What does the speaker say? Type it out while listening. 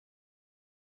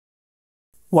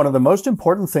One of the most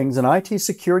important things an IT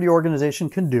security organization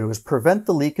can do is prevent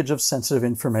the leakage of sensitive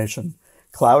information.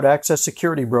 Cloud Access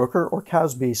Security Broker, or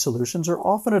CASB, solutions are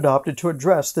often adopted to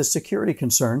address this security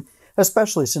concern,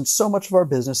 especially since so much of our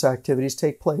business activities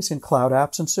take place in cloud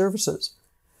apps and services.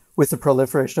 With the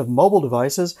proliferation of mobile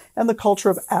devices and the culture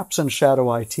of apps and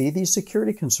shadow IT, these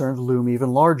security concerns loom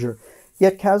even larger,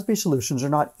 yet CASB solutions are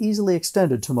not easily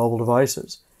extended to mobile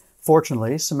devices.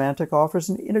 Fortunately, Symantec offers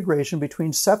an integration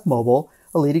between SEP Mobile,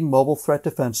 a leading mobile threat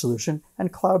defense solution,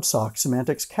 and CloudSOC,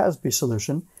 Symantec's CASB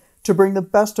solution, to bring the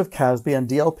best of CASB and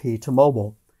DLP to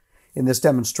mobile. In this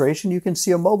demonstration, you can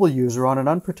see a mobile user on an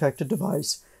unprotected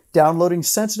device downloading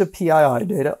sensitive PII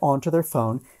data onto their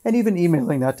phone and even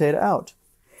emailing that data out.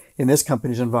 In this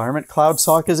company's environment,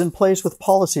 CloudSOC is in place with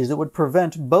policies that would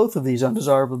prevent both of these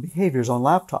undesirable behaviors on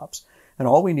laptops, and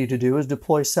all we need to do is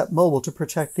deploy SEP Mobile to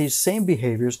protect these same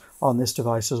behaviors on this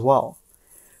device as well.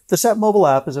 The SEP Mobile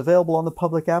app is available on the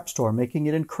public App Store, making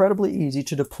it incredibly easy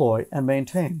to deploy and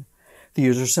maintain. The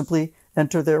users simply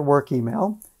enter their work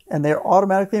email, and they are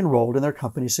automatically enrolled in their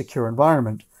company's secure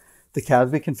environment. The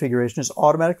CASB configuration is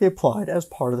automatically applied as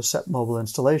part of the SEP Mobile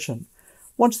installation.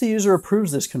 Once the user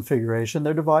approves this configuration,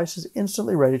 their device is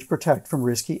instantly ready to protect from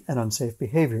risky and unsafe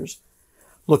behaviors.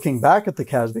 Looking back at the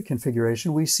CASB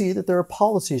configuration, we see that there are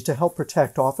policies to help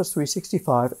protect Office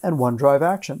 365 and OneDrive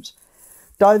actions.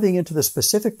 Diving into the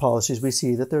specific policies, we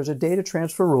see that there's a data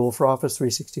transfer rule for Office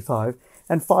 365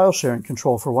 and file sharing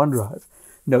control for OneDrive.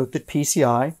 Note that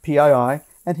PCI, PII,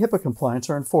 and HIPAA compliance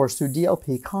are enforced through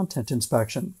DLP content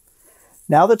inspection.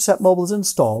 Now that SEP Mobile is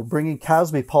installed, bringing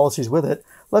CASB policies with it,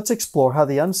 let's explore how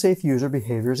the unsafe user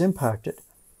behavior is impacted.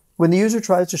 When the user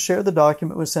tries to share the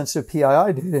document with sensitive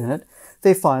PII data in it,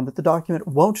 they find that the document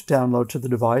won't download to the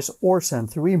device or send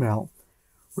through email.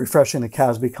 Refreshing the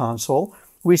CASB console,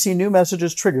 we see new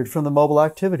messages triggered from the mobile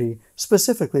activity,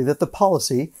 specifically that the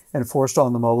policy, enforced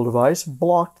on the mobile device,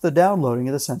 blocked the downloading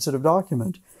of the sensitive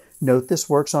document. Note this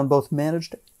works on both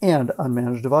managed and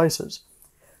unmanaged devices.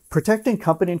 Protecting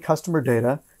company and customer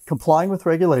data, complying with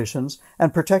regulations,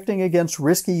 and protecting against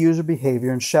risky user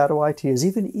behavior and shadow IT is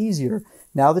even easier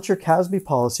now that your CASB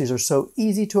policies are so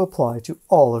easy to apply to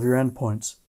all of your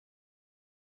endpoints.